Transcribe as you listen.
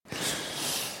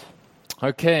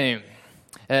Okay.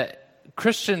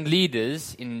 Christian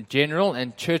leaders in general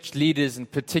and church leaders in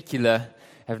particular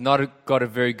have not got a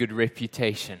very good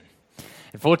reputation.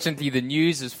 Unfortunately, the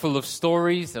news is full of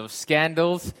stories of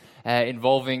scandals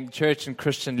involving church and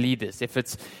Christian leaders. If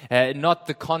it's not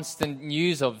the constant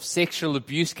news of sexual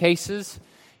abuse cases,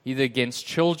 either against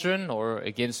children or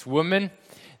against women,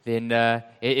 then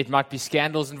it might be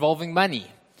scandals involving money.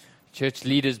 Church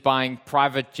leaders buying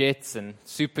private jets and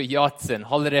super yachts and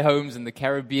holiday homes in the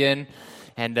Caribbean.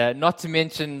 And not to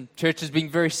mention churches being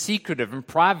very secretive and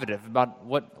private about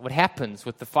what happens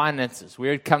with the finances,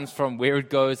 where it comes from, where it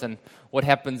goes, and what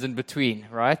happens in between,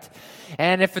 right?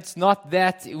 And if it's not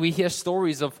that, we hear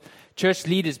stories of church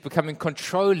leaders becoming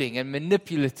controlling and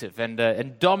manipulative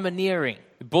and domineering,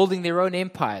 building their own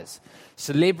empires.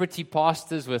 Celebrity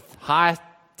pastors with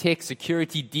high-tech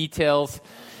security details.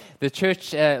 The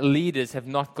church leaders have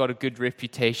not got a good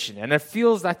reputation. And it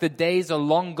feels like the days are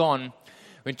long gone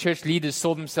when church leaders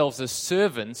saw themselves as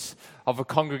servants of a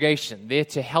congregation, there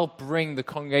to help bring the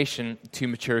congregation to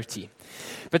maturity.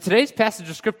 But today's passage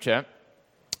of Scripture,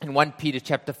 in 1 Peter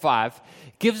chapter 5,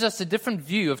 gives us a different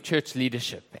view of church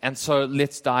leadership. And so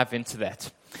let's dive into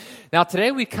that. Now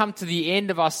today we come to the end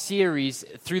of our series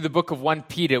through the book of 1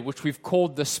 Peter, which we've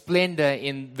called the Splendour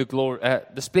in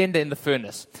the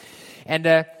Furnace.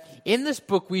 And in this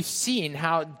book, we've seen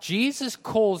how Jesus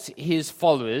calls his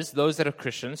followers, those that are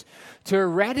Christians, to a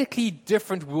radically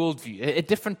different worldview, a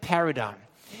different paradigm.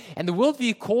 And the worldview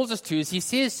he calls us to is, he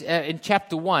says in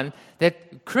chapter 1,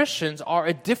 that Christians are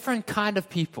a different kind of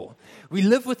people. We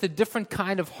live with a different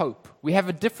kind of hope. We have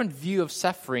a different view of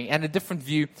suffering and a different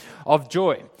view of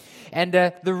joy. And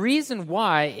the reason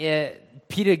why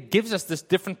Peter gives us this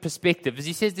different perspective is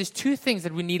he says there's two things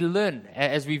that we need to learn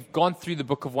as we've gone through the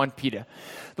book of 1 Peter.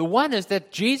 The one is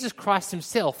that Jesus Christ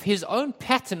himself, his own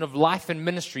pattern of life and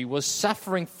ministry was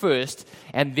suffering first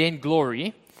and then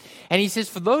glory. And he says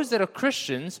for those that are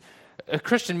Christians, a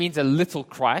Christian means a little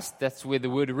Christ. That's where the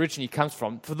word originally comes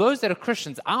from. For those that are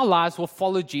Christians, our lives will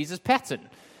follow Jesus' pattern.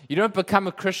 You don't become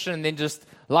a Christian and then just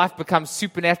life becomes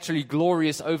supernaturally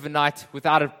glorious overnight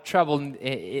without a trouble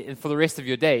for the rest of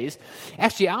your days.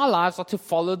 Actually, our lives are to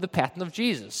follow the pattern of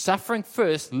Jesus, suffering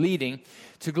first, leading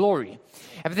to glory.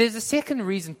 And there's a second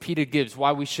reason Peter gives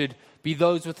why we should be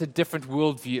those with a different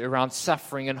worldview around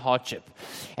suffering and hardship.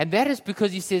 And that is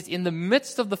because he says in the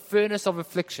midst of the furnace of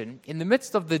affliction, in the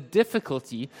midst of the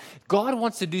difficulty, God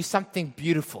wants to do something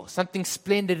beautiful, something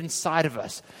splendid inside of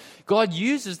us. God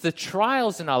uses the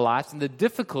trials in our lives and the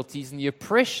difficulties and the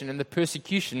oppression and the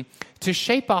persecution to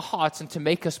shape our hearts and to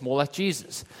make us more like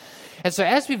Jesus. And so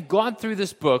as we've gone through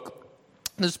this book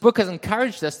has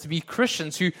encouraged us to be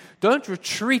Christians who don't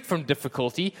retreat from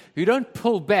difficulty, who don't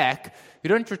pull back, who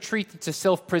don't retreat into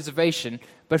self-preservation,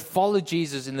 but follow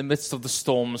Jesus in the midst of the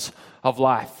storms of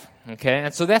life. Okay,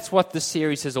 and so that's what this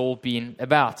series has all been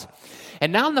about.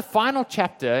 And now in the final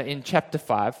chapter, in chapter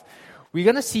 5, we're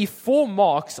going to see 4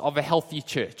 marks of a healthy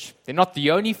church. They're not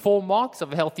the only 4 marks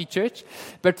of a healthy church,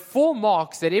 but 4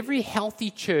 marks that every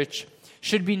healthy church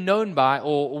should be known by,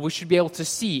 or we should be able to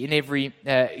see in every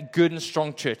good and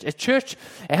strong church.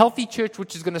 A healthy church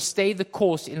which is going to stay the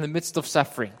course in the midst of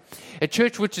suffering. A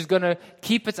church which is going to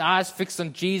keep its eyes fixed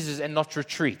on Jesus and not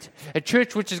retreat. A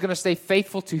church which is going to stay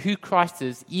faithful to who Christ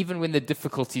is, even when the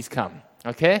difficulties come.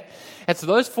 Okay? And so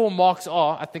those 4 marks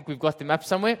are, I think we've got them up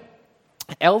somewhere,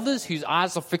 elders whose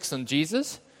eyes are fixed on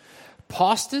Jesus,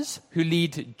 pastors who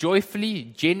lead joyfully,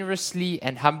 generously,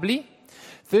 and humbly.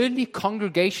 Thirdly,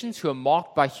 congregations who are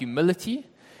marked by humility.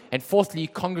 And fourthly,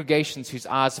 congregations whose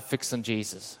eyes are fixed on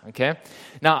Jesus. Okay?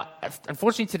 Now,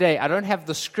 unfortunately today, I don't have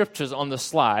the scriptures on the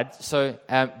slide,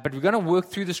 but we're going to work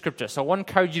through the scripture. So I want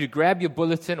to encourage you to grab your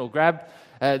bulletin or grab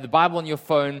the Bible on your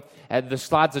phone. The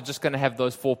slides are just going to have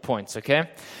those 4 points, okay?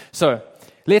 So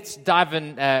let's dive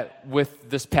in with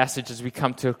this passage as we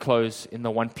come to a close in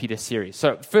the 1 Peter series.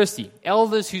 So firstly,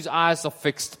 elders whose eyes are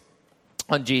fixed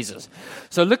on Jesus.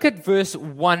 So look at verse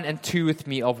 1 and 2 with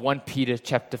me of 1 Peter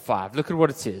chapter 5. Look at what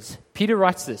it says. Peter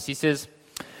writes this. He says,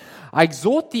 I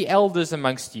exhort the elders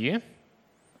amongst you,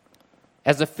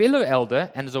 as a fellow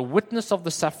elder and as a witness of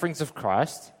the sufferings of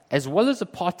Christ, as well as a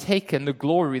partaker in the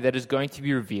glory that is going to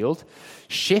be revealed,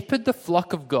 shepherd the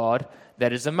flock of God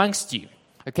that is amongst you.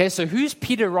 Okay, so who's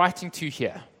Peter writing to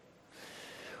here?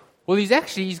 Well,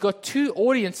 he's got 2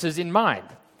 audiences in mind.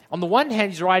 On the one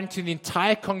hand, he's writing to the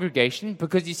entire congregation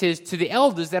because he says to the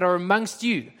elders that are amongst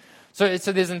you. So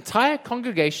there's an entire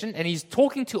congregation and he's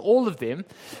talking to all of them,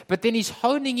 but then he's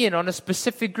honing in on a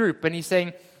specific group and he's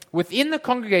saying, within the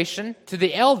congregation, to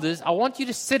the elders, I want you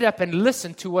to sit up and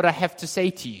listen to what I have to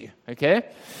say to you. Okay?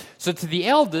 So to the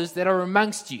elders that are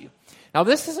amongst you. Now,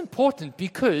 this is important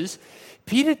because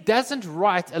Peter doesn't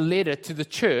write a letter to the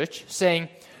church saying,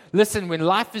 listen, when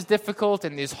life is difficult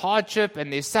and there's hardship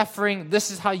and there's suffering,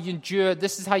 this is how you endure,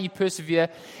 this is how you persevere.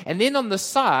 And then on the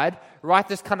side, write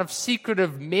this kind of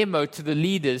secretive memo to the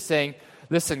leaders saying,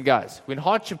 listen, guys, when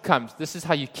hardship comes, this is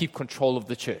how you keep control of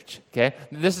the church. Okay?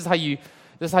 This is how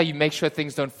you make sure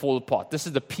things don't fall apart. This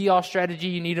is the PR strategy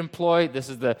you need to employ. This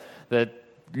is the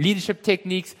leadership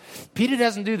techniques. Peter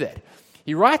doesn't do that.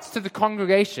 He writes to the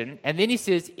congregation, and then he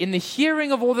says, in the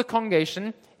hearing of all the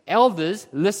congregation, elders,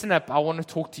 listen up, I want to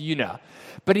talk to you now.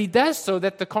 But he does so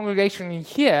that the congregation can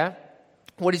hear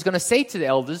what he's going to say to the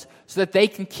elders so that they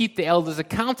can keep the elders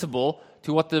accountable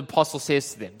to what the apostle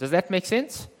says to them. Does that make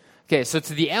sense? Okay, so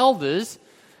to the elders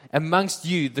amongst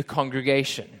you, the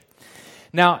congregation.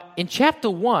 Now, in chapter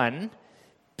 1,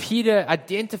 Peter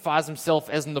identifies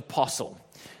himself as an apostle.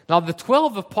 Now, the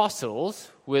 12 apostles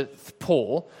with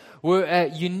Paul were a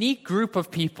unique group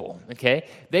of people, okay?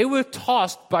 They were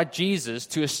tasked by Jesus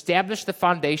to establish the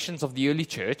foundations of the early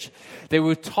church. They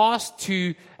were tasked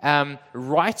to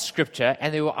write scripture,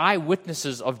 and they were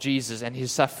eyewitnesses of Jesus and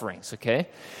his sufferings, okay?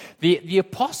 The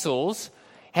apostles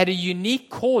had a unique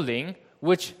calling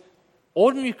which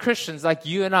ordinary Christians like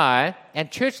you and I and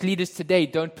church leaders today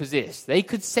don't possess. They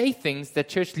could say things that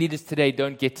church leaders today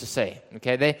don't get to say.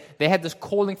 Okay, they had this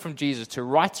calling from Jesus to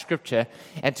write scripture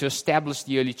and to establish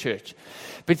the early church.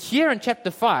 But here in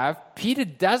chapter 5, Peter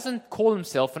doesn't call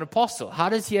himself an apostle. How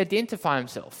does he identify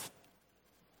himself?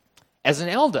 As an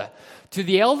elder. To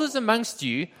the elders amongst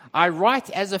you, I write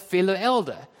as a fellow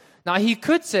elder. Now, he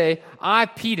could say, I,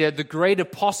 Peter, the great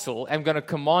apostle, am going to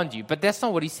command you. But that's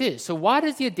not what he says. So why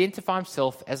does he identify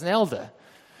himself as an elder?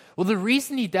 Well, the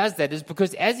reason he does that is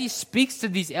because as he speaks to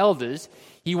these elders,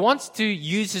 he wants to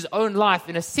use his own life,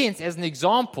 in a sense, as an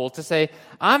example to say,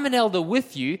 I'm an elder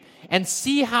with you, and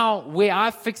see where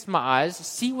I've fixed my eyes,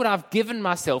 see what I've given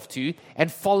myself to,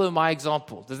 and follow my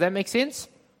example. Does that make sense?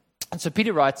 And so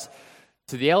Peter writes,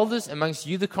 to the elders amongst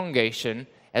you, the congregation,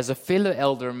 as a fellow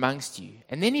elder amongst you.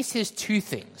 And then he says two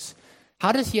things.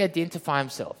 How does he identify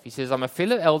himself? He says, I'm a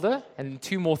fellow elder, and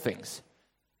two more things.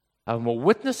 I'm a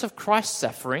witness of Christ's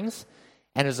sufferings,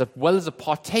 and as well as a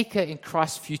partaker in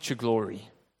Christ's future glory.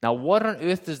 Now, what on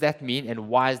earth does that mean, and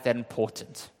why is that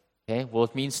important? Okay, well,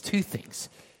 it means two things.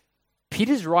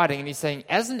 Peter's writing, and he's saying,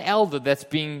 as an elder that's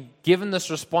being given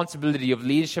this responsibility of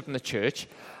leadership in the church,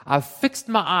 I've fixed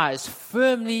my eyes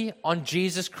firmly on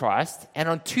Jesus Christ and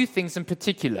on two things in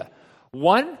particular.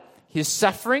 One, his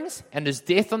sufferings and his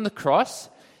death on the cross.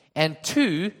 And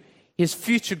two, his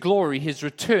future glory, his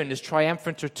return, his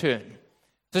triumphant return.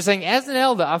 So saying, as an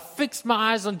elder, I've fixed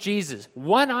my eyes on Jesus.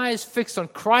 One eye is fixed on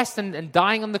Christ and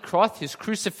dying on the cross, his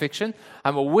crucifixion.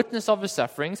 I'm a witness of his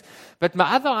sufferings. But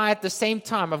my other eye at the same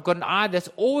time, I've got an eye that's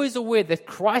always aware that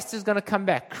Christ is going to come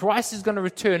back. Christ is going to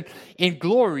return in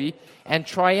glory and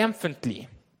triumphantly.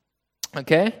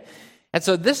 Okay? And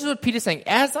so this is what Peter's saying.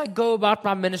 As I go about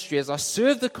my ministry, as I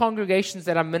serve the congregations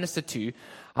that I minister to,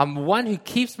 I'm one who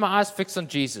keeps my eyes fixed on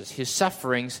Jesus, his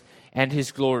sufferings, and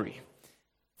his glory.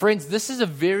 Friends, this is a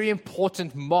very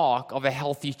important mark of a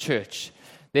healthy church.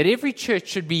 That every church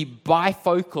should be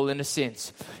bifocal in a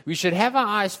sense. We should have our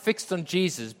eyes fixed on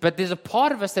Jesus, but there's a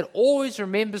part of us that always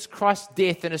remembers Christ's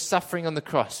death and his suffering on the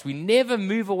cross. We never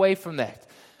move away from that.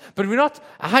 But we're not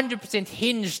 100%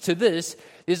 hinged to this.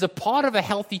 There's a part of a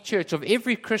healthy church, of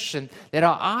every Christian, that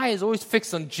our eye is always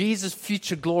fixed on Jesus'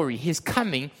 future glory, his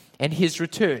coming and his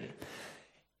return.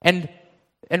 And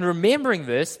remembering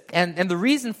this, and the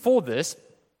reason for this,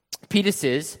 Peter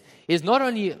says, is not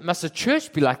only must a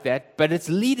church be like that, but its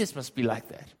leaders must be like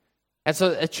that. And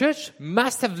so a church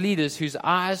must have leaders whose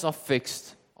eyes are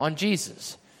fixed on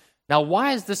Jesus. Now,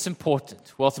 why is this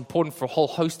important? Well, it's important for a whole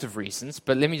host of reasons,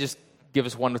 but let me just give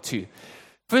us one or two.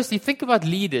 Firstly, think about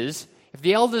leaders. If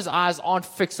the elders' eyes aren't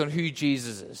fixed on who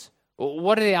Jesus is,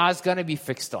 what are their eyes going to be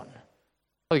fixed on?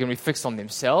 Are they going to be fixed on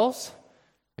themselves?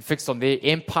 They're fixed on their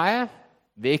empire,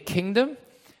 their kingdom?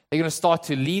 They're going to start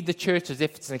to lead the church as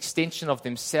if it's an extension of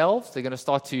themselves. They're going to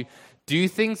start to do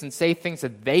things and say things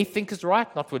that they think is right,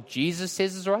 not what Jesus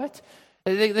says is right.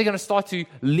 They're going to start to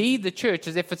lead the church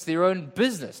as if it's their own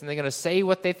business. And they're going to say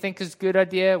what they think is a good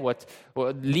idea, or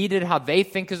lead it how they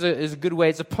think is a good way,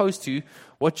 as opposed to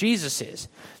what Jesus says.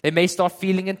 They may start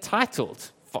feeling entitled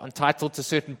to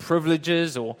certain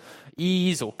privileges or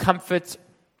ease or comfort.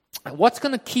 What's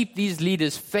going to keep these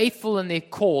leaders faithful in their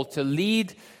call to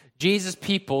lead Jesus'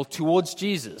 people towards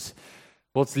Jesus?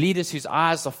 Well, it's leaders whose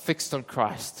eyes are fixed on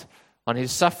Christ, on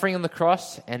his suffering on the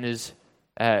cross and his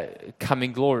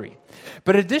coming glory.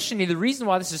 But additionally, the reason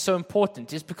why this is so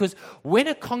important is because when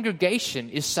a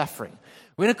congregation is suffering,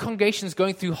 when a congregation is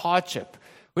going through hardship,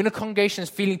 when a congregation is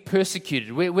feeling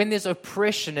persecuted, when there's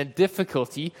oppression and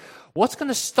difficulty, what's going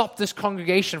to stop this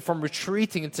congregation from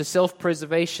retreating into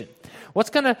self-preservation? What's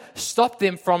going to stop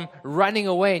them from running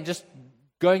away and just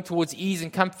going towards ease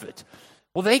and comfort?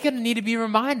 Well, they're going to need to be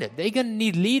reminded. They're going to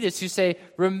need leaders who say,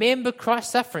 remember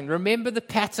Christ's suffering. Remember the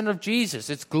pattern of Jesus.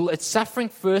 It's suffering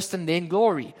first and then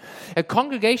glory. A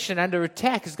congregation under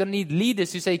attack is going to need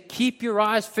leaders who say, keep your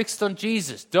eyes fixed on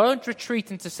Jesus. Don't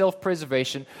retreat into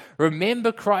self-preservation.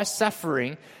 Remember Christ's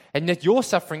suffering, and that your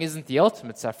suffering isn't the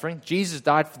ultimate suffering. Jesus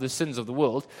died for the sins of the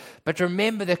world. But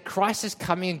remember that Christ is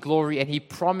coming in glory, and he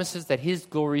promises that his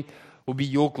glory will be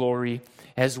your glory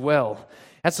as well.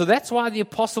 And so that's why the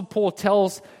Apostle Paul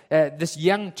tells this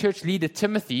young church leader,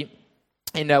 Timothy,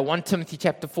 in 1 Timothy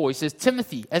chapter 4, he says,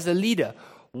 Timothy, as a leader,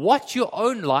 watch your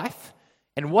own life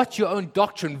and watch your own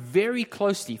doctrine very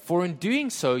closely, for in doing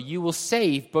so, you will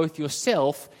save both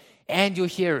yourself and your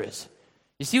hearers.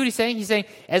 You see what he's saying? He's saying,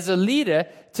 as a leader,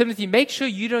 Timothy, make sure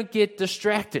you don't get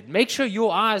distracted. Make sure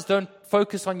your eyes don't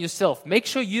focus on yourself. Make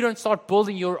sure you don't start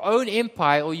building your own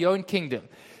empire or your own kingdom.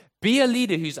 Be a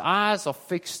leader whose eyes are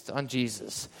fixed on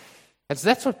Jesus. And so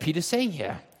that's what Peter's saying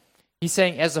here. He's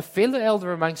saying, as a fellow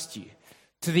elder amongst you,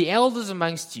 to the elders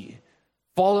amongst you,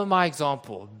 follow my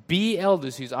example. Be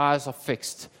elders whose eyes are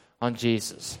fixed on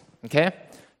Jesus. Okay?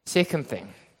 Second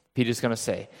thing Peter's going to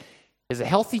say is a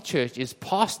healthy church is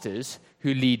pastors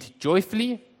who lead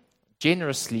joyfully,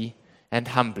 generously, and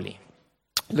humbly.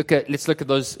 Let's look at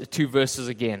those two verses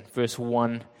again, verse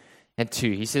 1 and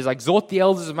 2. He says, exhort the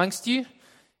elders amongst you,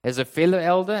 as a fellow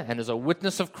elder and as a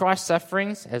witness of Christ's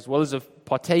sufferings, as well as a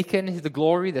partaker in the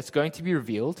glory that's going to be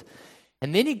revealed.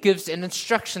 And then he gives an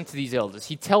instruction to these elders.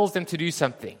 He tells them to do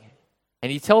something.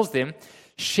 And he tells them,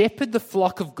 shepherd the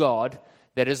flock of God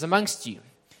that is amongst you.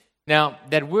 Now,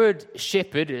 that word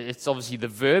shepherd, it's obviously the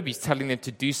verb. He's telling them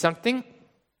to do something.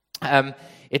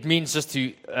 It means just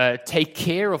to take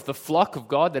care of the flock of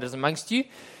God that is amongst you.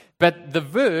 But the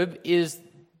verb is,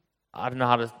 I don't know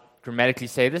how to grammatically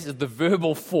say this, is the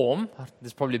verbal form,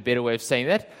 there's probably a better way of saying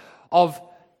that, of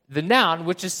the noun,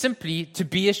 which is simply to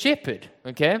be a shepherd,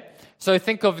 okay? So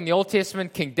think of in the Old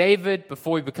Testament, King David,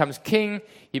 before he becomes king,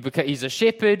 he's a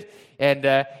shepherd, and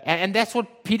that's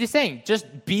what Peter's saying,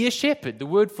 just be a shepherd. The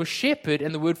word for shepherd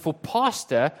and the word for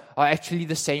pastor are actually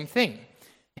the same thing.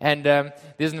 And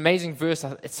there's an amazing verse,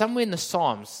 it's somewhere in the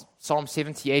Psalms, Psalm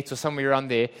 78 or somewhere around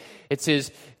there, it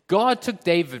says, God took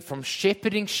David from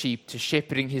shepherding sheep to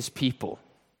shepherding his people.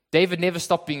 David never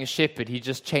stopped being a shepherd. He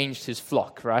just changed his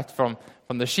flock, right? From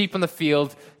the sheep on the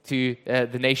field to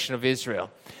the nation of Israel.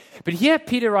 But here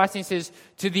Peter writes and says,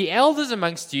 to the elders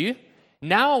amongst you,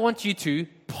 now I want you to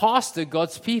pastor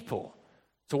God's people.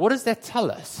 So what does that tell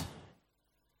us?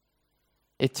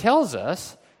 It tells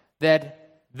us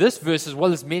that this verse, as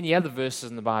well as many other verses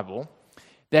in the Bible,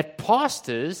 that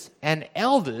pastors and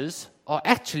elders are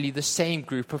actually the same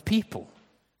group of people.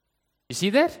 You see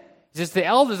that? It says the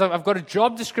elders, I've got a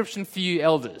job description for you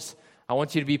elders. I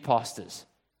want you to be pastors.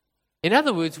 In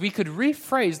other words, we could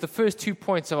rephrase the first 2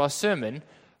 points of our sermon.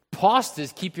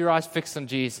 Pastors, keep your eyes fixed on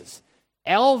Jesus.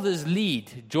 Elders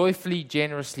lead joyfully,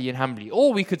 generously, and humbly.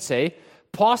 Or we could say,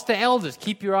 pastor elders,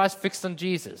 keep your eyes fixed on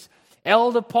Jesus.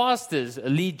 Elder pastors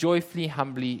lead joyfully,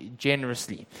 humbly,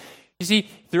 generously. You see,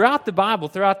 throughout the Bible,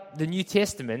 throughout the New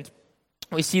Testament,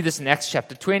 we see this in Acts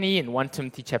chapter 20, in 1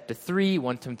 Timothy chapter 3,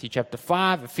 1 Timothy chapter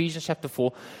 5, Ephesians chapter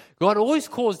 4. God always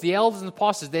calls the elders and the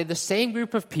pastors, they're the same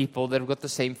group of people that have got the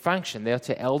same function. They are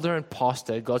to elder and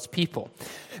pastor God's people.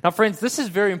 Now, friends, this is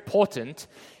very important.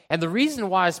 And the reason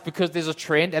why is because there's a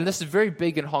trend, and this is very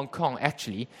big in Hong Kong,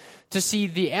 actually, to see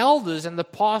the elders and the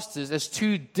pastors as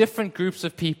two different groups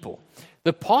of people.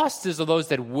 The pastors are those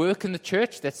that work in the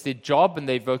church. That's their job and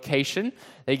their vocation.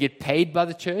 They get paid by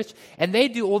the church. And they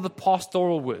do all the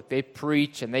pastoral work. They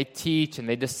preach and they teach and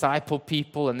they disciple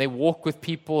people and they walk with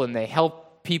people and they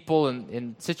help people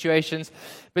in situations.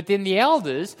 But then the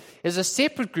elders is a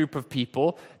separate group of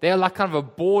people. They are like kind of a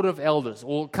board of elders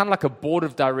or kind of like a board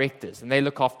of directors. And they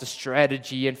look after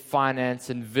strategy and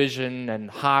finance and vision and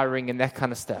hiring and that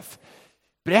kind of stuff.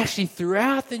 But actually,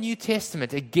 throughout the New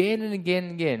Testament, again and again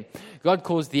and again, God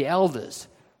calls the elders,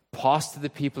 pastor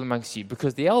the people amongst you,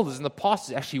 because the elders and the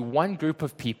pastors are actually one group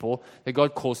of people that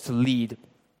God calls to lead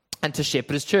and to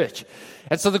shepherd his church.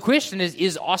 And so the question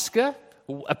is Oscar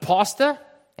a pastor?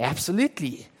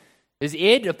 Absolutely. Is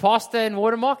Ed a pastor in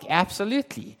Watermark?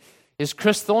 Absolutely. Is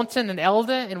Chris Thornton an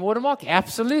elder in Watermark?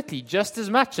 Absolutely. Just as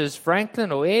much as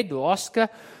Franklin or Ed or Oscar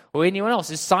or anyone else.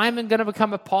 Is Simon going to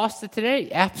become a pastor today?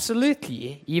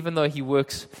 Absolutely, even though he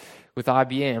works with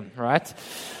IBM, right?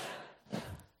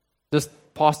 Just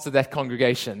pastor that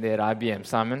congregation there at IBM,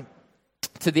 Simon.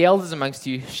 To the elders amongst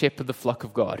you, shepherd the flock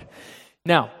of God.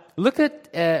 Now, look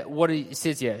at what he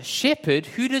says here. Shepherd,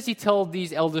 who does he tell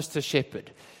these elders to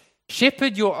shepherd?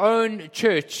 Shepherd your own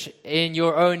church in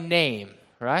your own name,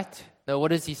 right? No, what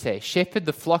does he say? Shepherd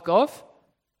the flock of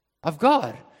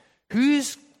God.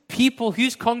 Whose people,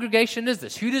 whose congregation is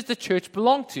this? Who does the church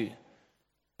belong to?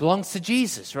 Belongs to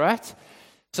Jesus, right?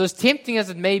 So as tempting as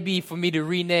it may be for me to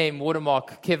rename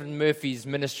Watermark Kevin Murphy's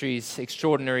Ministries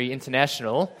Extraordinary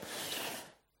International,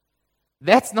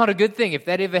 that's not a good thing. If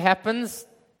that ever happens,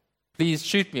 please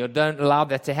shoot me or don't allow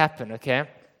that to happen, okay?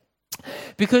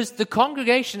 Because the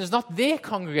congregation is not their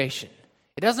congregation.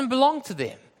 It doesn't belong to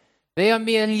them. They are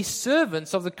merely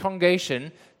servants of the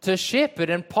congregation to shepherd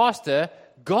and pastor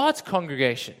God's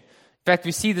congregation. In fact,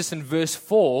 we see this in verse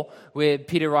 4 where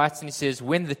Peter writes and he says,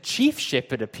 when the chief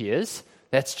shepherd appears,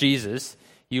 that's Jesus,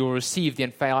 you will receive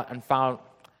the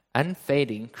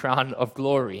unfading crown of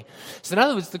glory. So in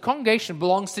other words, the congregation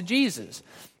belongs to Jesus.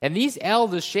 And these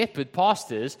elders, shepherd,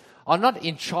 pastors are not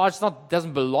in charge,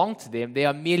 doesn't belong to them. They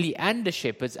are merely under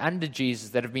shepherds, under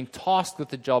Jesus, that have been tasked with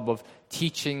the job of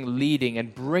teaching, leading,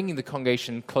 and bringing the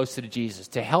congregation closer to Jesus,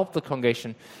 to help the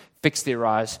congregation fix their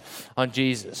eyes on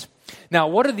Jesus. Now,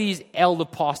 what are these elder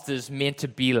pastors meant to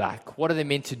be like? What are they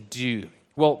meant to do?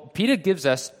 Well, Peter gives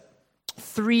us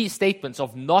 3 statements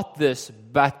of not this,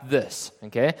 but this.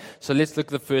 Okay? So let's look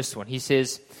at the first one. He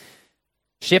says,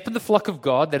 shepherd the flock of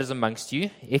God that is amongst you,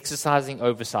 exercising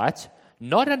oversight,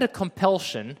 not under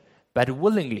compulsion, but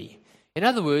willingly. In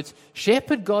other words,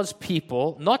 shepherd God's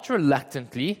people, not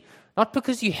reluctantly, not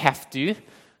because you have to,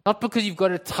 not because you've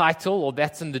got a title or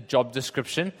that's in the job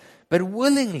description, but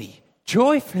willingly,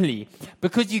 joyfully,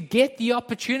 because you get the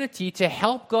opportunity to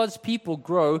help God's people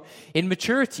grow in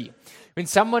maturity. When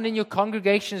someone in your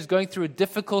congregation is going through a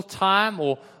difficult time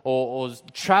or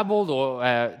troubled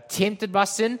or tempted by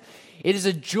sin, it is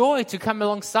a joy to come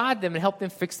alongside them and help them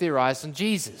fix their eyes on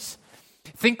Jesus.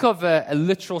 Think of a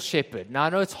literal shepherd. Now, I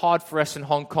know it's hard for us in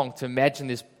Hong Kong to imagine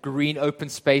there's green open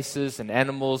spaces and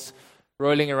animals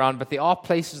rolling around, but there are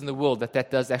places in the world that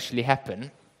does actually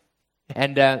happen.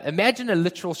 And imagine a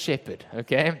literal shepherd,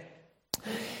 okay?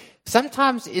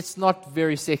 Sometimes it's not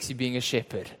very sexy being a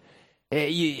shepherd.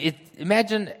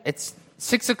 Imagine it's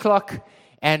 6 o'clock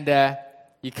and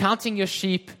you're counting your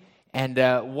sheep and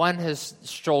one has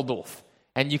strolled off.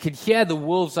 And you can hear the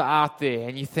wolves are out there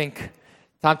and you think,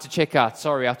 time to check out.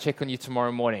 Sorry, I'll check on you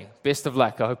tomorrow morning. Best of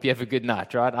luck. I hope you have a good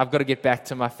night, right? I've got to get back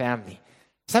to my family.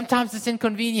 Sometimes it's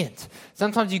inconvenient.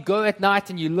 Sometimes you go at night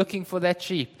and you're looking for that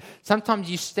sheep. Sometimes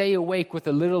you stay awake with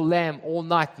a little lamb all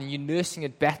night and you're nursing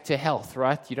it back to health,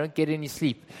 right? You don't get any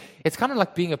sleep. It's kind of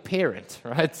like being a parent,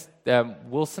 right?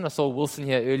 Wilson, I saw Wilson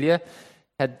here earlier,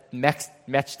 had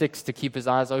matchsticks to keep his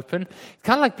eyes open. It's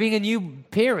kind of like being a new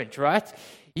parent, right?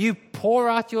 You pour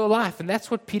out your life, and that's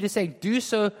what Peter's saying. Do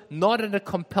so not under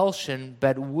compulsion,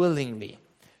 but willingly.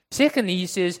 Secondly, he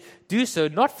says, do so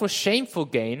not for shameful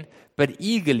gain, but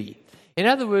eagerly. In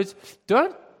other words,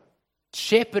 don't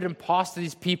shepherd and pastor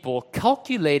these people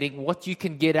calculating what you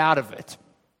can get out of it.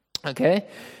 Okay?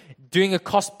 Doing a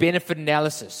cost-benefit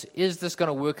analysis. Is this going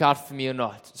to work out for me or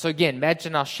not? So again,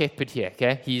 imagine our shepherd here,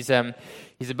 okay? He's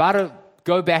about to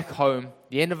go back home,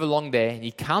 the end of a long day, and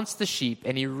he counts the sheep,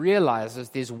 and he realizes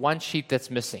there's one sheep that's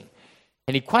missing.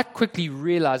 And he quite quickly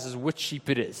realizes which sheep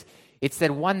it is. It's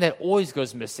that one that always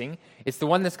goes missing. It's the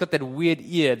one that's got that weird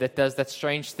ear that does that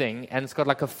strange thing, and it's got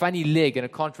like a funny leg, and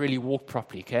it can't really walk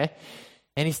properly, okay?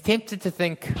 And he's tempted to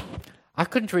think, I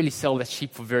couldn't really sell that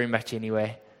sheep for very much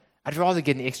anyway. I'd rather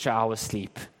get an extra hour's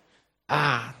sleep.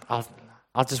 I'll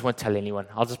just won't tell anyone.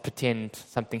 I'll just pretend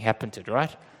something happened to it,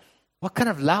 right? What kind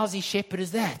of lousy shepherd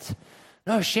is that?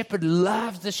 No, shepherd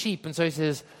loves the sheep. And so he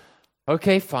says,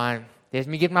 okay, fine. Let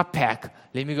me get my pack.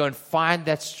 Let me go and find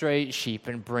that stray sheep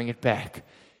and bring it back.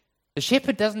 The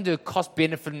shepherd doesn't do a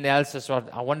cost-benefit analysis. Right?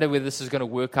 I wonder whether this is going to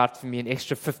work out for me, an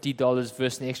extra $50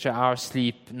 versus an extra hour's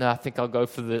sleep. No, I think I'll go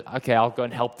I'll go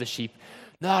and help the sheep.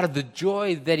 No, out of the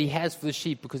joy that he has for the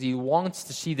sheep, because he wants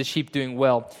to see the sheep doing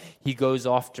well, he goes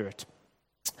after it.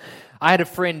 I had a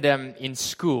friend in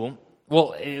school.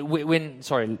 Well,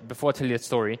 before I tell you that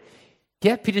story,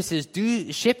 here Peter says,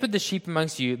 do shepherd the sheep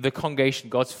amongst you, the congregation,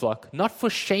 God's flock, not for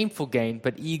shameful gain,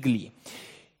 but eagerly.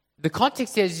 The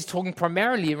context here is he's talking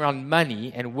primarily around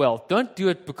money and wealth. Don't do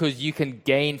it because you can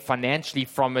gain financially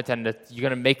from it and that you're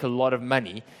going to make a lot of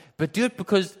money, but do it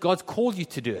because God's called you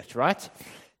to do it, right?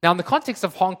 Now, in the context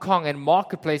of Hong Kong and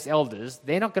marketplace elders,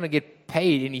 they're not going to get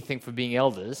paid anything for being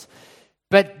elders.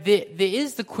 But there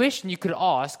is the question you could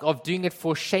ask of doing it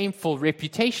for shameful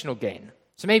reputational gain.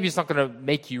 So maybe it's not going to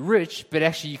make you rich, but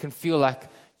actually you can feel like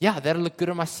yeah, that'll look good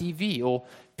on my CV, or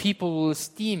people will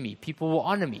esteem me, people will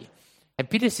honor me. And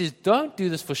Peter says, don't do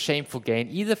this for shameful gain,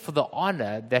 either for the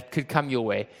honor that could come your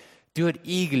way. Do it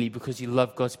eagerly because you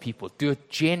love God's people. Do it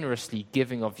generously,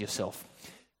 giving of yourself.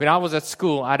 When I was at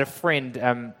school, I had a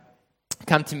friend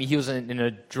come to me. He was in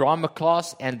a drama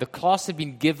class, and the class had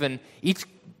been given, each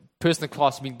person in the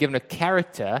class had been given a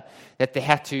character that they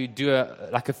had to do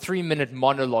a 3-minute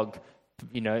monologue,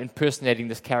 impersonating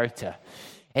this character.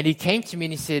 And he came to me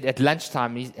and he said at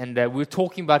lunchtime, and we were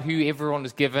talking about who everyone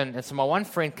was given. And so my one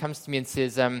friend comes to me and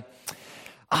says,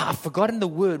 I've forgotten the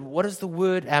word. What is the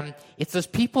word? It's those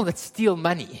people that steal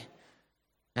money.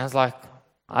 And I was like,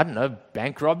 I don't know,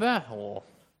 bank robber or,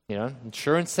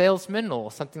 insurance salesman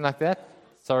or something like that.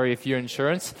 Sorry if you're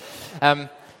insurance. But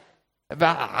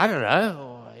I don't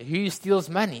know, who steals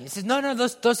money? He says, no,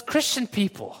 those Christian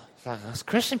people. Like, those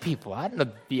Christian people, I don't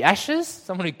know, the ushers,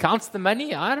 someone who counts the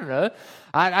money, I don't know.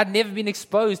 I'd never been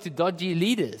exposed to dodgy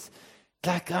leaders.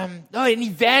 Like, an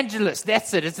evangelist,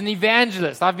 that's it, it's an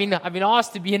evangelist. I've been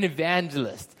asked to be an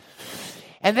evangelist.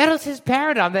 And that was his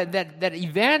paradigm, that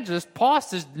evangelists,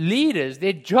 pastors, leaders,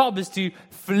 their job is to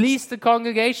fleece the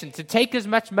congregation, to take as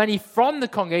much money from the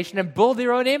congregation and build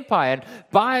their own empire and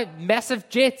buy massive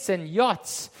jets and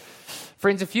yachts.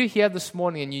 Friends, if you're here this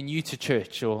morning and you're new to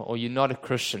church or you're not a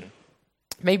Christian,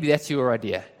 maybe that's your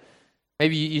idea.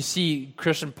 Maybe you see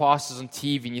Christian pastors on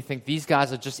TV and you think these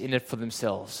guys are just in it for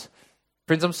themselves.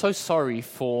 Friends, I'm so sorry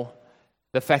for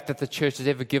the fact that the church has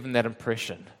ever given that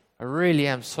impression. I really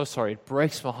am so sorry. It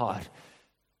breaks my heart.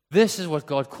 This is what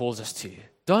God calls us to.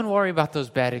 Don't worry about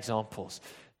those bad examples.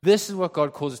 This is what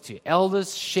God calls us to.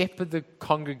 Elders shepherd the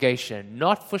congregation,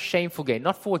 not for shameful gain,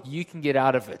 not for what you can get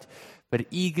out of it, but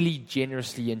eagerly,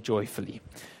 generously, and joyfully.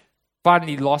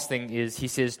 Finally, the last thing is, he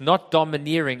says, not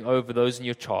domineering over those in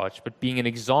your charge, but being an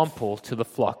example to the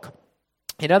flock.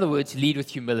 In other words, lead with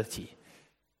humility.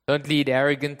 Don't lead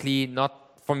arrogantly,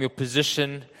 not from your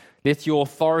position. Let your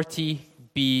authority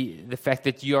be the fact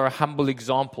that you are a humble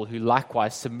example who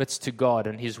likewise submits to God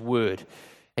and His word,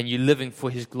 and you're living for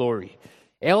His glory.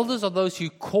 Elders are those who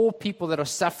call people that are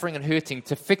suffering and hurting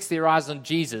to fix their eyes on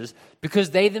Jesus because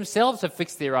they themselves have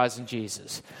fixed their eyes on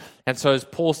Jesus. And so as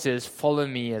Paul says, follow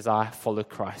me as I follow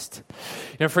Christ.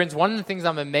 Friends, one of the things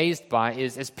I'm amazed by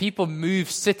is as people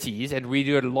move cities, and we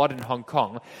do it a lot in Hong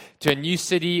Kong, to a new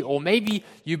city, or maybe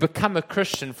you become a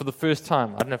Christian for the first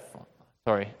time.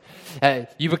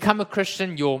 You become a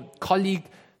Christian, your colleague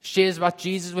shares about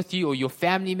Jesus with you, or your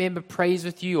family member prays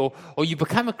with you, or you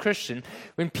become a Christian.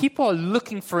 When people are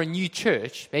looking for a new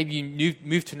church, maybe you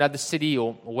move to another city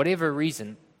or whatever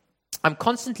reason, I'm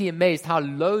constantly amazed how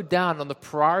low down on the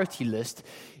priority list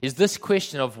is this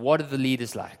question of what are the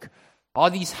leaders like?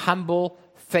 Are these humble,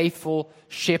 faithful,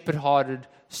 shepherd-hearted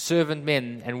servant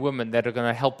men and women that are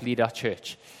going to help lead our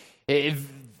church?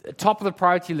 Top of the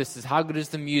priority list is how good is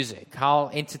the music?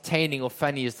 How entertaining or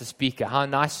funny is the speaker? How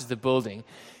nice is the building?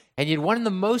 And yet one of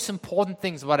the most important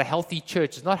things about a healthy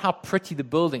church is not how pretty the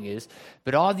building is,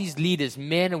 but are these leaders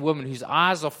men and women whose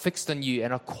eyes are fixed on you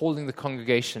and are calling the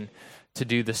congregation to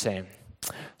do the same?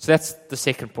 So that's the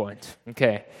second point.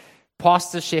 Okay.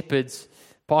 Pastor shepherds,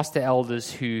 pastor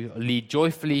elders who lead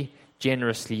joyfully,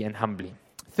 generously, and humbly.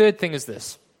 Third thing is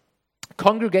this.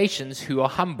 Congregations who are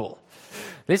humble.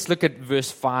 Let's look at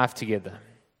verse 5 together.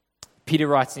 Peter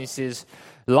writes and he says,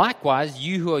 likewise,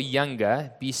 you who are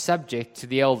younger, be subject to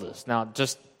the elders. Now,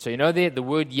 just so you know the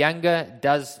word younger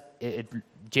it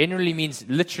generally means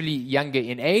literally younger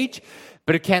in age,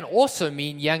 but it can also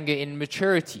mean younger in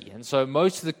maturity. And so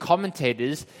most of the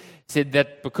commentators said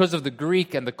that because of the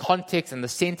Greek and the context and the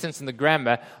sentence and the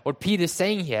grammar, what Peter's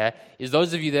saying here is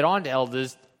those of you that aren't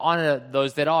elders, honor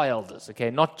those that are elders, okay?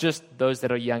 Not just those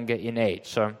that are younger in age.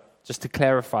 So just to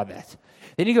clarify that.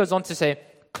 Then he goes on to say,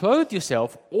 clothe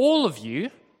yourself, all of you,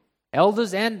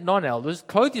 elders and non-elders,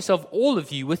 clothe yourself, all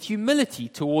of you, with humility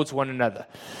towards one another.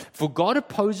 For God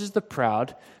opposes the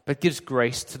proud, but gives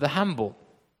grace to the humble.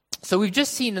 So we've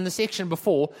just seen in the section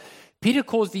before, Peter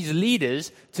calls these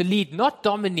leaders to lead not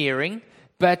domineering,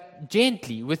 but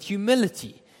gently, with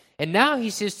humility. And now he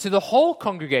says to the whole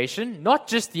congregation, not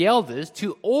just the elders,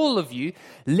 to all of you,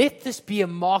 let this be a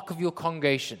mark of your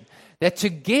congregation. That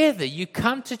together you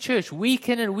come to church week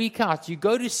in and week out. You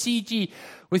go to CG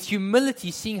with humility,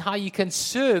 seeing how you can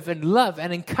serve and love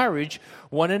and encourage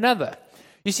one another.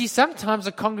 You see, sometimes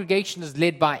a congregation is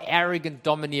led by arrogant,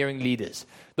 domineering leaders.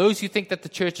 Those who think that the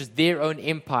church is their own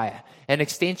empire, an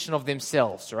extension of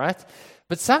themselves, right?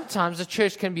 But sometimes a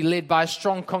church can be led by a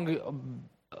strong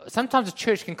Sometimes a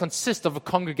church can consist of a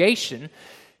congregation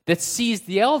that sees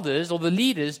the elders or the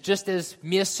leaders just as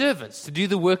mere servants to do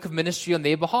the work of ministry on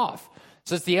their behalf.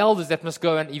 So it's the elders that must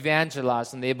go and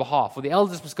evangelize on their behalf, or the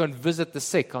elders must go and visit the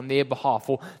sick on their behalf,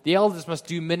 or the elders must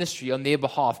do ministry on their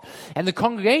behalf. And the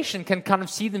congregation can kind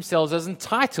of see themselves as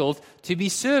entitled to be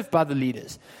served by the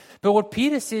leaders. But what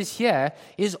Peter says here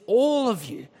is all of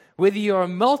you, whether you're a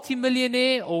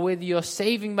multimillionaire or whether you're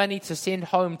saving money to send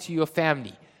home to your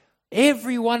family,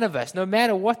 every one of us, no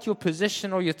matter what your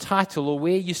position or your title or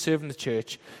where you serve in the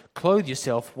church, clothe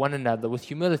yourself one another with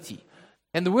humility.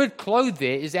 And the word clothe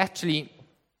there is actually,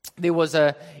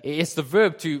 it's the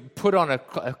verb to put on a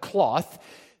cloth.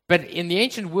 But in the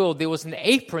ancient world, there was an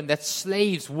apron that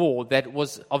slaves wore that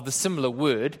was of the similar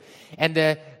word. And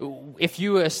if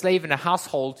you were a slave in a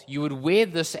household, you would wear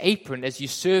this apron as you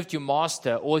served your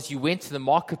master or as you went to the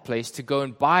marketplace to go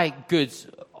and buy goods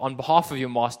on behalf of your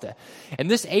master.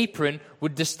 And this apron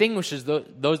would distinguish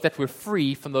those that were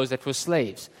free from those that were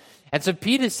slaves. And so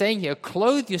Peter's saying here,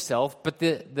 clothe yourself, but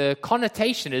the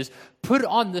connotation is put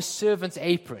on the servant's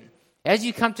apron. As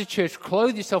you come to church,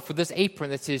 clothe yourself with this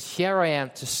apron that says, here I am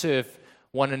to serve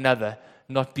one another,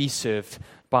 not be served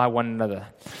by one another.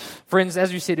 Friends,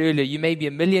 as we said earlier, you may be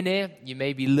a millionaire, you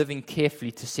may be living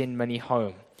carefully to send money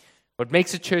home. What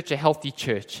makes a church a healthy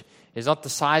church is not the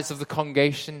size of the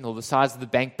congregation or the size of the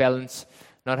bank balance,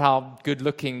 not how good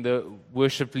looking the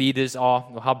worship leaders are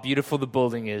or how beautiful the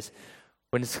building is.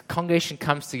 When a congregation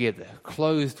comes together,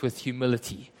 clothed with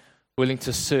humility, willing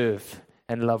to serve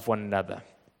and love one another.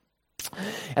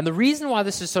 And the reason why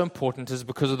this is so important is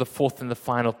because of the fourth and the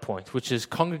final point, which is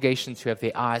congregations who have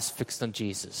their eyes fixed on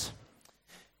Jesus.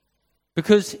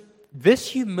 Because this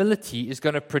humility is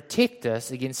going to protect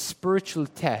us against spiritual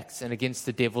attacks and against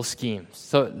the devil's schemes.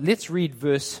 So let's read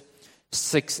verse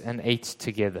 6 and 8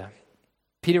 together.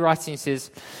 Peter writes and he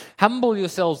says, humble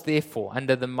yourselves therefore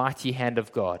under the mighty hand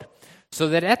of God, so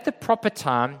that at the proper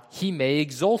time he may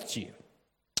exalt you.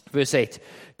 Verse 8,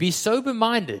 be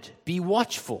sober-minded, be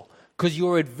watchful, because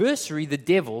your adversary, the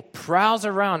devil, prowls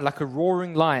around like a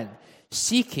roaring lion,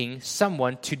 seeking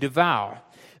someone to devour.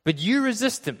 But you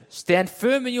resist him, stand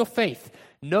firm in your faith,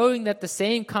 knowing that the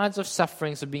same kinds of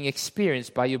sufferings are being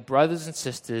experienced by your brothers and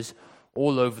sisters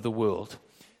all over the world.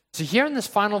 So here in this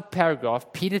final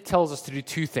paragraph, Peter tells us to do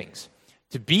two things,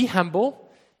 to be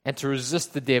humble and to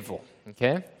resist the devil.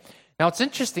 Okay? Now, what's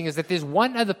interesting is that there's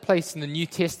one other place in the New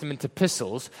Testament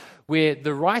epistles where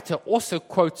the writer also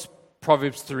quotes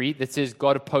Proverbs 3 that says,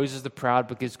 God opposes the proud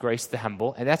but gives grace to the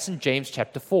humble, and that's in James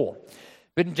chapter 4.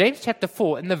 But in James chapter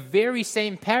 4, in the very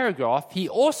same paragraph, he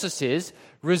also says,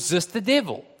 resist the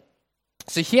devil.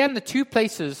 So here in the two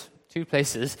places in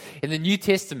the New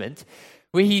Testament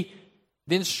where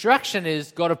the instruction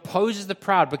is God opposes the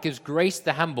proud but gives grace to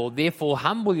the humble, therefore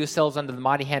humble yourselves under the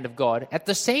mighty hand of God. At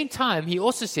the same time, he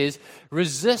also says,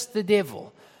 resist the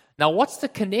devil. Now, what's the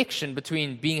connection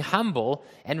between being humble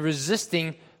and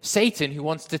resisting Satan who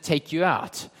wants to take you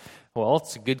out? Well,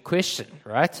 it's a good question,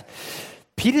 right?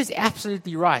 Peter's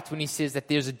absolutely right when he says that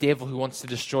there's a devil who wants to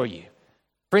destroy you.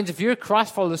 Friends, if you're a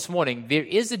Christ follower this morning, there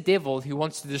is a devil who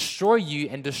wants to destroy you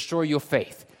and destroy your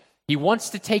faith. He wants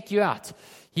to take you out.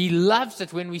 He loves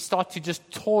it when we start to just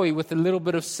toy with a little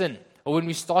bit of sin or when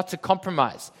we start to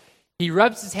compromise. He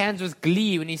rubs his hands with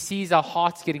glee when he sees our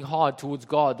hearts getting hard towards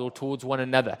God or towards one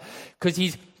another because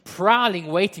he's prowling,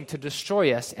 waiting to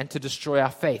destroy us and to destroy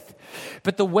our faith.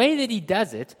 But the way that he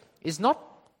does it is not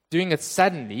doing it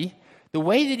suddenly. The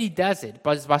way that he does it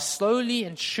is by slowly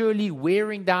and surely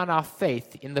wearing down our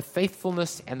faith in the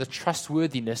faithfulness and the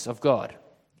trustworthiness of God.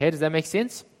 Okay, does that make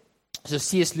sense? So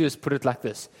C.S. Lewis put it like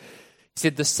this. He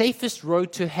said, the safest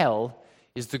road to hell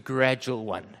is the gradual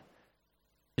one.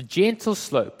 The gentle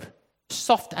slope,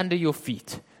 soft under your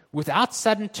feet, without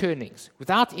sudden turnings,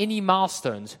 without any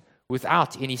milestones,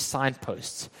 without any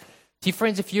signposts. See,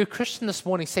 friends, if you're a Christian this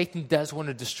morning, Satan does want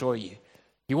to destroy you.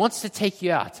 He wants to take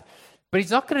you out. But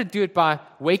he's not going to do it by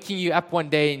waking you up one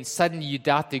day and suddenly you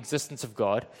doubt the existence of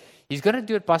God. He's going to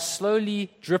do it by slowly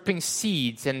dripping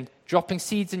seeds and dropping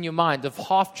seeds in your mind of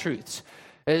half-truths.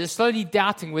 Slowly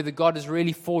doubting whether God is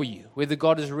really for you, whether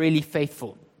God is really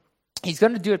faithful. He's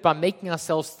going to do it by making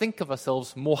ourselves think of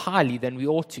ourselves more highly than we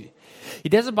ought to. He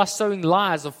does it by sowing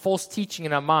lies of false teaching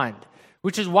in our mind,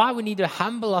 which is why we need to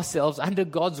humble ourselves under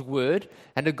God's word,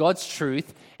 under God's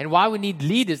truth, and why we need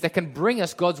leaders that can bring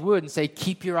us God's word and say,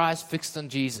 keep your eyes fixed on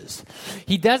Jesus.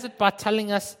 He does it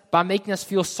by making us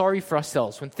feel sorry for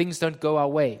ourselves when things don't go our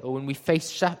way or when we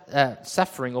face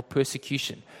suffering or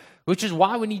persecution. Which is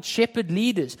why we need shepherd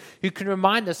leaders who can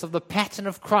remind us of the pattern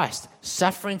of Christ,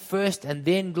 suffering first and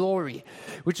then glory.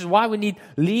 Which is why we need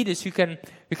leaders who can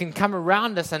come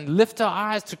around us and lift our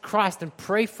eyes to Christ and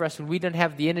pray for us when we don't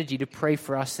have the energy to pray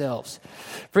for ourselves.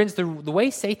 Friends, the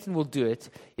way Satan will do it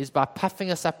is by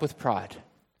puffing us up with pride,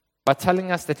 by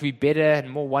telling us that we're better and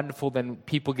more wonderful than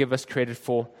people give us credit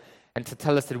for, and to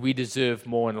tell us that we deserve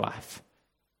more in life.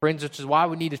 Friends, which is why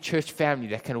we need a church family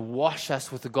that can wash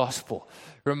us with the gospel.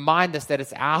 Remind us that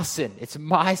it's our sin, it's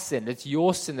my sin, it's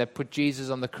your sin that put Jesus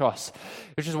on the cross.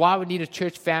 Which is why we need a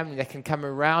church family that can come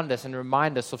around us and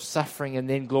remind us of suffering and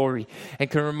then glory. And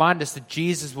can remind us that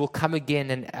Jesus will come again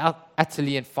and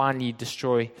utterly and finally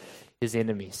destroy his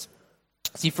enemies.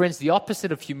 See, friends, the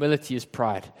opposite of humility is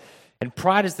pride. And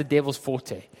pride is the devil's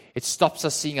forte. It stops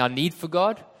us seeing our need for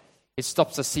God. It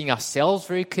stops us seeing ourselves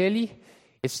very clearly.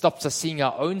 It stops us seeing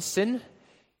our own sin.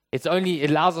 It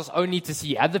allows us only to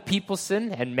see other people's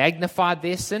sin and magnify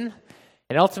their sin.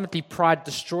 And ultimately, pride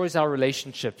destroys our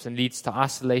relationships and leads to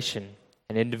isolation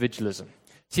and individualism.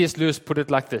 C.S. Lewis put it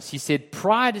like this. He said,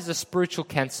 "Pride is a spiritual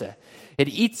cancer. It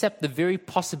eats up the very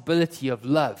possibility of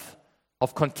love,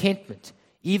 of contentment,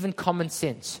 even common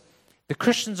sense. The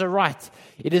Christians are right.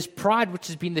 It is pride which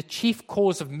has been the chief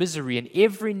cause of misery in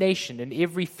every nation and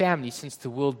every family since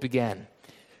the world began."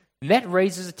 And that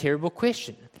raises a terrible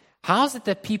question. How is it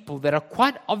that people that are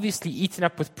quite obviously eaten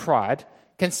up with pride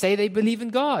can say they believe in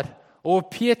God or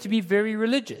appear to be very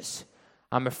religious?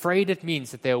 I'm afraid it means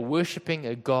that they are worshiping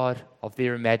a God of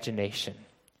their imagination.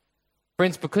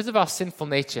 Friends, because of our sinful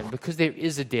nature and because there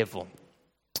is a devil,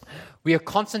 we are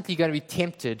constantly going to be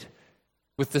tempted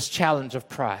with this challenge of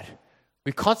pride.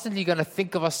 We're constantly going to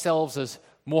think of ourselves as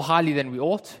more highly than we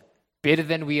ought, better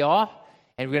than we are,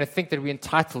 and we're going to think that we're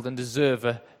entitled and deserve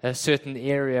a certain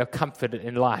area of comfort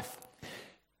in life.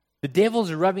 The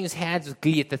devil's rubbing his hands with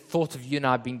glee at the thought of you and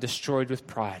I being destroyed with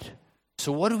pride.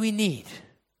 So what do we need?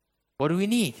 What do we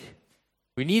need?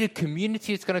 We need a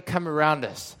community that's going to come around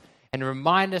us and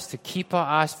remind us to keep our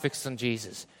eyes fixed on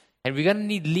Jesus. And we're going to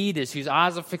need leaders whose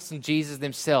eyes are fixed on Jesus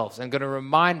themselves and going to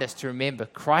remind us to remember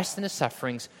Christ and his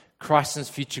sufferings, Christ and his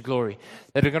future glory.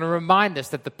 That are going to remind us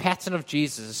that the pattern of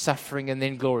Jesus is suffering and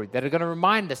then glory. That are going to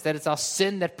remind us that it's our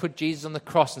sin that put Jesus on the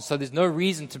cross. And so there's no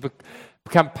reason to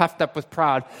become puffed up with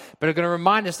pride. But are going to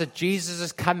remind us that Jesus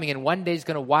is coming and one day he's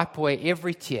going to wipe away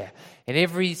every tear and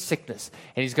every sickness.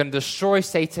 And he's going to destroy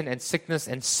Satan and sickness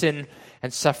and sin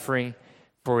and suffering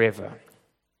forever.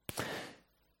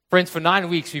 Friends, for 9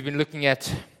 weeks we've been looking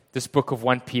at this book of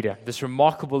 1 Peter. This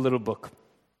remarkable little book.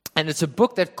 And it's a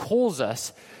book that calls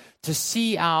us to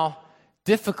see our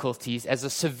difficulties as a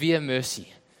severe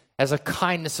mercy, as a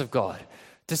kindness of God.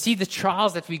 To see the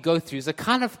trials that we go through as a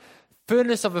kind of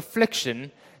furnace of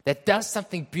affliction that does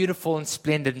something beautiful and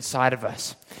splendid inside of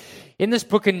us. In this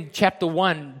book, in chapter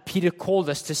 1, Peter called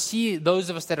us to see those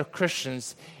of us that are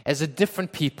Christians as a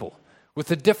different people,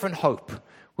 with a different hope,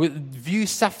 view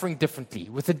suffering differently,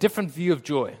 with a different view of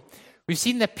joy. We've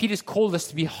seen that Peter's called us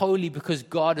to be holy because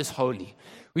God is holy.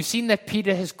 We've seen that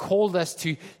Peter has called us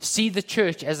to see the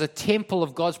church as a temple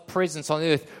of God's presence on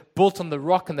earth, built on the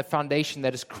rock and the foundation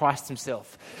that is Christ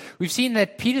himself. We've seen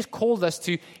that Peter's called us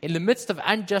to, in the midst of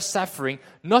unjust suffering,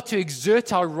 not to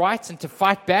exert our rights and to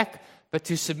fight back, but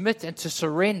to submit and to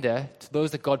surrender to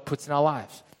those that God puts in our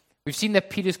lives. We've seen that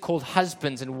Peter's called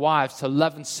husbands and wives to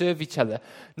love and serve each other,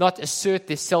 not assert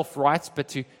their self-rights, but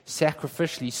to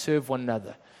sacrificially serve one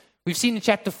another. We've seen in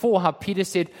chapter 4 how Peter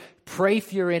said, pray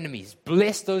for your enemies,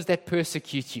 bless those that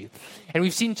persecute you. And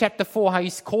we've seen in chapter 4 how he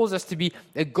calls us to be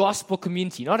a gospel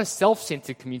community, not a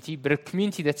self-centered community, but a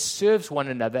community that serves one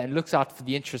another and looks out for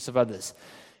the interests of others.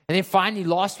 And then finally,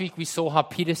 last week we saw how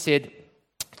Peter said,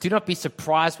 do not be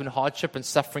surprised when hardship and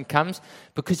suffering comes,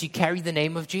 because you carry the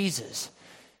name of Jesus.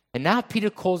 And now Peter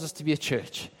calls us to be a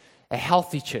church, a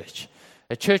healthy church.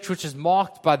 A church which is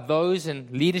marked by those in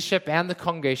leadership and the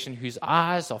congregation whose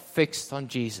eyes are fixed on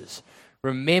Jesus,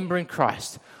 remembering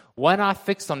Christ. One eye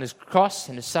fixed on his cross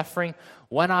and his suffering,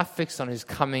 one eye fixed on his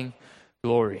coming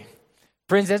glory.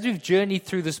 Friends, as we've journeyed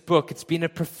through this book, it's been a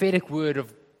prophetic word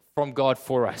from God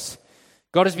for us.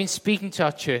 God has been speaking to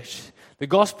our church. The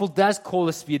gospel does call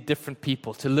us to be a different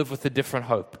people, to live with a different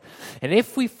hope. And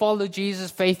if we follow Jesus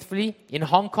faithfully, in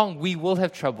Hong Kong, we will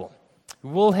have trouble.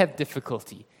 We will have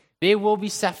difficulty. There will be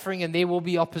suffering and there will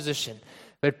be opposition.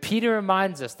 But Peter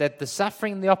reminds us that the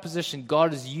suffering and the opposition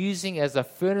God is using as a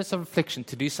furnace of affliction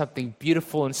to do something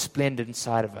beautiful and splendid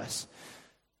inside of us.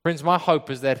 Friends, my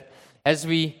hope is that as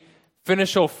we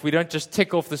finish off, we don't just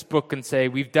tick off this book and say,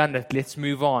 we've done it, let's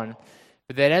move on.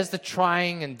 But that as the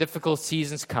trying and difficult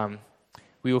seasons come,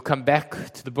 we will come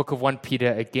back to the book of 1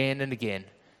 Peter again and again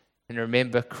and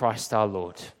remember Christ our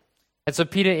Lord. And so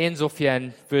Peter ends off here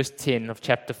in verse 10 of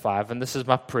chapter 5, and this is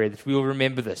my prayer, that we will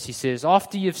remember this. He says,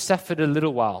 after you've suffered a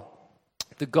little while,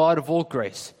 the God of all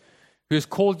grace, who has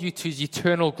called you to his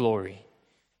eternal glory,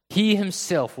 he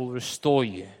himself will restore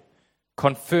you,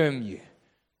 confirm you,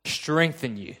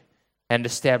 strengthen you, and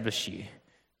establish you.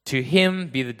 To him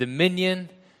be the dominion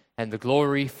and the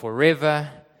glory forever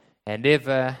and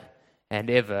ever and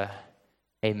ever.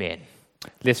 Amen.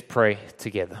 Let's pray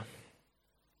together.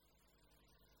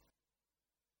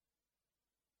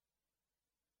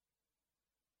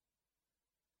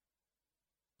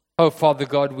 Oh, Father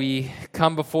God, we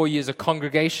come before you as a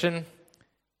congregation,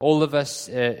 all of us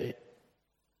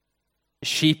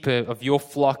sheep of your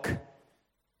flock,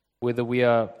 whether we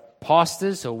are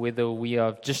pastors or whether we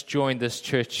have just joined this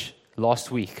church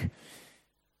last week.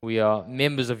 We are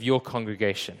members of your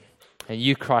congregation, and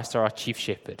you, Christ, are our chief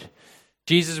shepherd.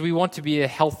 Jesus, we want to be a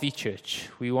healthy church.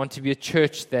 We want to be a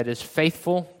church that is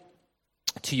faithful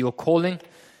to your calling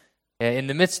in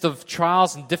the midst of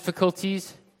trials and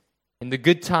difficulties, in the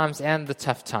good times and the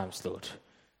tough times, Lord.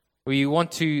 We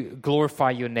want to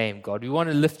glorify your name, God. We want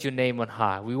to lift your name on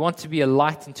high. We want to be a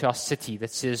light into our city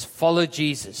that says, follow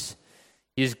Jesus.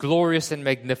 He is glorious and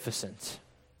magnificent.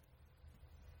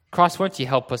 Christ, won't you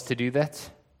help us to do that?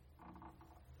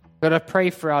 God, I pray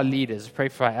for our leaders. I pray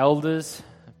for our elders.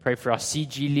 I pray for our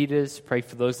CG leaders. I pray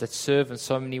for those that serve in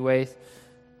so many ways.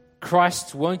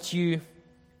 Christ, won't you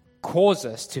cause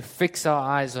us to fix our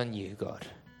eyes on you, God?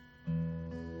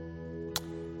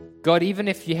 God, even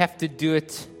if you have to do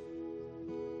it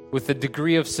with a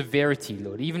degree of severity,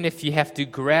 Lord, even if you have to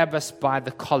grab us by the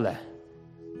collar,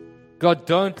 God,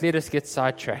 don't let us get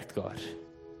sidetracked, God.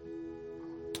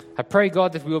 I pray,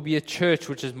 God, that we will be a church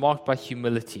which is marked by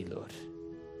humility, Lord.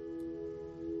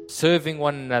 Serving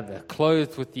one another,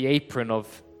 clothed with the apron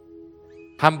of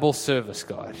humble service,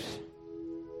 God.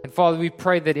 And Father, we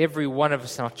pray that every one of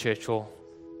us in our church will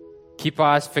keep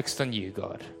our eyes fixed on you,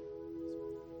 God.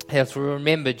 Yes, we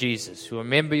remember Jesus. We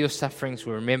remember your sufferings.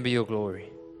 We remember your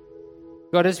glory.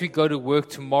 God, as we go to work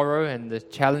tomorrow and the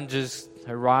challenges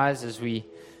arise, as we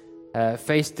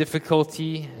face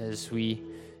difficulty, as we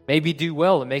maybe do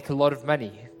well and make a lot of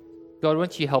money, God,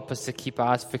 won't you help us to keep our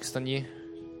eyes fixed on you?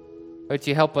 Won't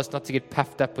you help us not to get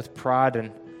puffed up with pride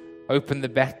and open the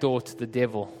back door to the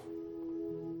devil?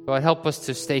 God, help us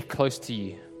to stay close to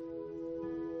you.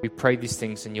 We pray these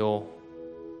things in your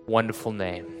wonderful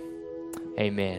name. Amen.